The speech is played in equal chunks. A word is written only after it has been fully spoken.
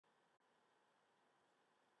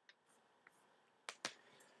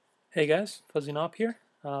Hey guys, FuzzyNop here.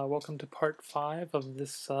 Welcome to part 5 of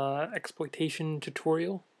this exploitation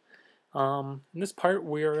tutorial. In this part,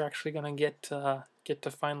 we're actually going to get to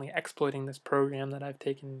finally exploiting this program that I've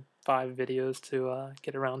taken 5 videos to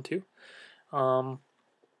get around to.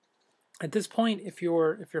 At this point, if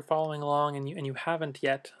you're following along and you haven't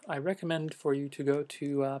yet, I recommend for you to go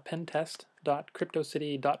to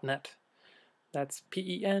pentest.cryptocity.net. That's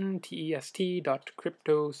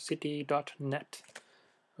pentest.cryptocity.net.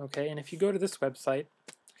 Okay, and if you go to this website,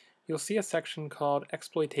 you'll see a section called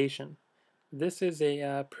Exploitation. This is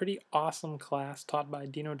a pretty awesome class taught by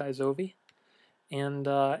Dino, Zovi. And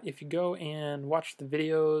if you go and watch the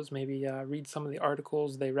videos, maybe read some of the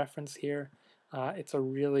articles they reference here, it's a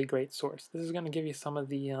really great source. This is going to give you some of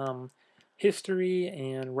the history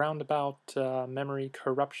and roundabout memory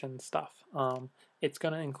corruption stuff. It's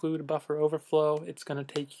going to include buffer overflow. It's going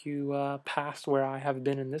to take you past where I have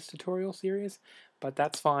been in this tutorial series, but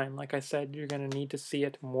that's fine. Like I said, you're going to need to see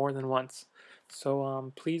it more than once.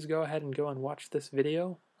 So please go ahead and watch this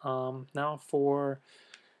video. Now for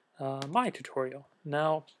my tutorial.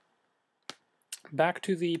 Now, back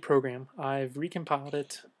to the program. I've recompiled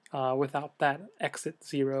it without that exit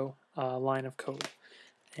 0 line of code.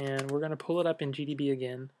 And we're going to pull it up in GDB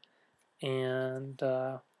again, and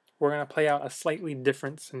we're going to play out a slightly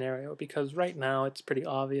different scenario because right now it's pretty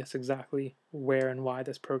obvious exactly where and why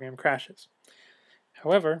this program crashes.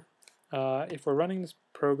 However, if we're running this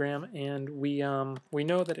program and we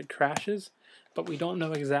know that it crashes, but we don't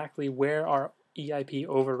know exactly where our EIP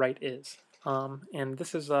overwrite is, and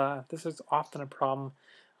this is often a problem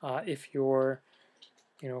if you're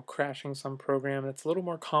crashing some program that's a little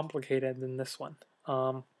more complicated than this one.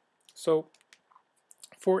 So,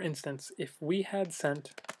 for instance, if we had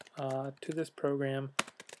sent to this program,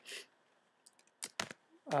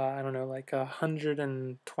 I don't know, like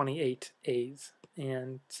 128 A's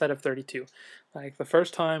and instead of 32. Like the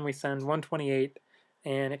first time we send 128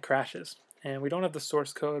 and it crashes. And we don't have the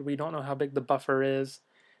source code, we don't know how big the buffer is,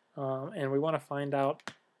 and we want to find out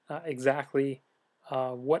exactly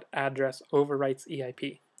what address overwrites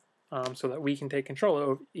EIP so that we can take control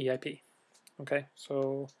of EIP. Okay,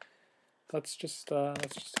 so let's just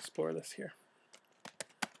explore this here.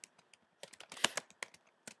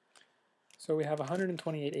 So we have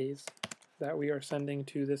 128 A's that we are sending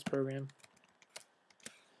to this program.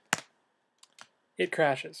 It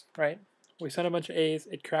crashes, right? We send a bunch of A's,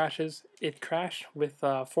 it crashes. It crashed with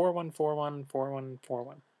 4141,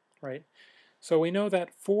 4141, right? So we know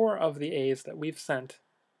that 4 of the A's that we've sent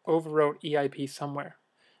overwrote EIP somewhere,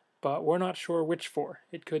 but we're not sure which 4.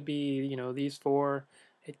 It could be, these 4.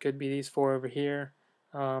 It could be these 4 over here.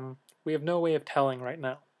 We have no way of telling right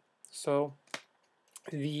now. So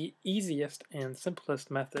the easiest and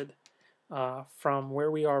simplest method from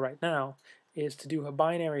where we are right now is to do a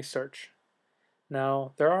binary search.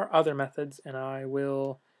 Now, there are other methods, and I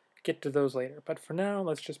will get to those later, but for now,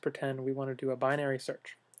 let's just pretend we want to do a binary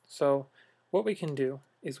search. So what we can do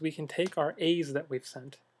is we can take our A's that we've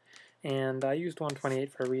sent, and I used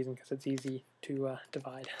 128 for a reason because it's easy to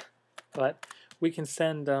divide, but we can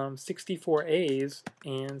send 64 A's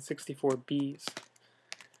and 64 B's.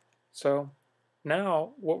 So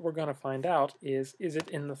now what we're going to find out is it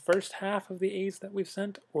in the first half of the A's that we've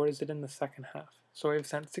sent, or is it in the second half? So we've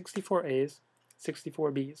sent 64 A's, 64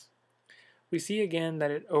 B's. We see again that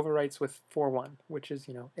it overwrites with 41, which is,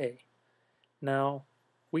 A. Now,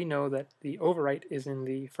 we know that the overwrite is in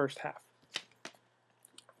the first half.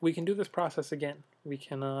 We can do this process again. We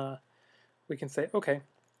can say, okay,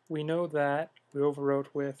 we know that we overwrote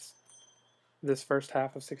with this first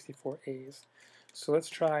half of 64 A's. So let's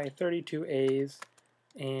try 32 A's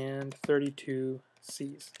and 32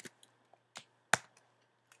 C's.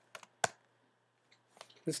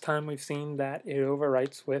 This time we've seen that it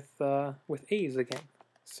overwrites with A's again.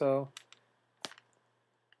 So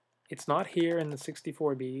it's not here in the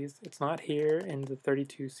 64 B's, it's not here in the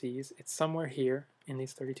 32 C's, it's somewhere here in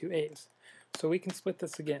these 32 A's. So we can split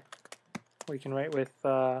this again. We can write with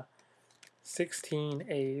 16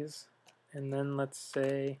 A's, and then let's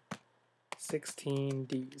say 16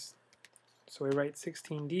 D's. So we write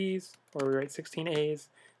 16 D's, or we write 16 A's,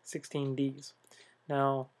 16 D's.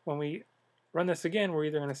 Now, when we run this again, we're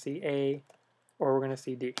either going to see A or we're going to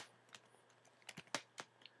see D.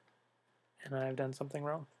 And I've done something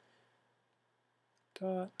wrong.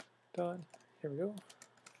 Dot, dot, here we go.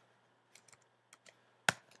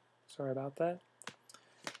 Sorry about that.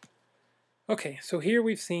 Okay, so here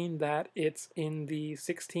we've seen that it's in the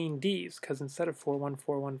 16 D's, because instead of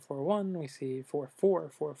 414141, we see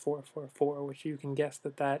 444444, which you can guess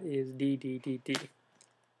that is D, D, D, D.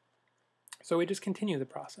 So we just continue the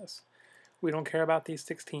process. we don't care about these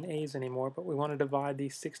 16A's anymore, but we want to divide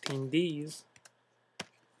these 16D's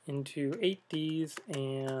into 8D's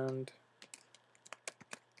and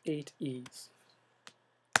 8E's.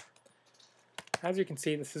 As you can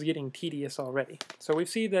see, this is getting tedious already. So we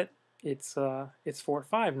see that it's 4,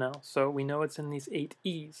 5 now, so we know it's in these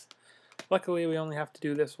 8E's. Luckily, we only have to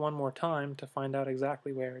do this one more time to find out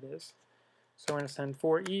exactly where it is. So we're going to send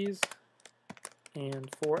 4 E's and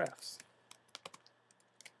 4 F's.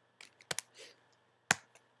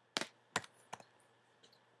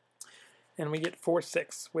 And we get 4,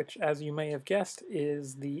 6, which, as you may have guessed,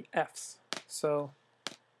 is the F's. So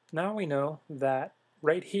now we know that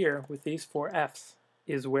right here with these 4 F's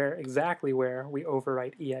is exactly where we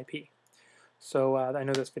overwrite EIP. So I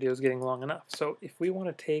know this video is getting long enough. So if we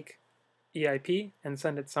want to take EIP and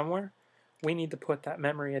send it somewhere, we need to put that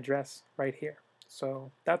memory address right here.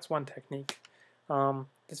 So that's one technique.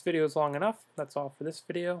 This video is long enough. That's all for this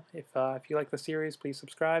video. If you like the series, please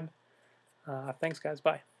subscribe. Thanks guys,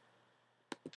 bye.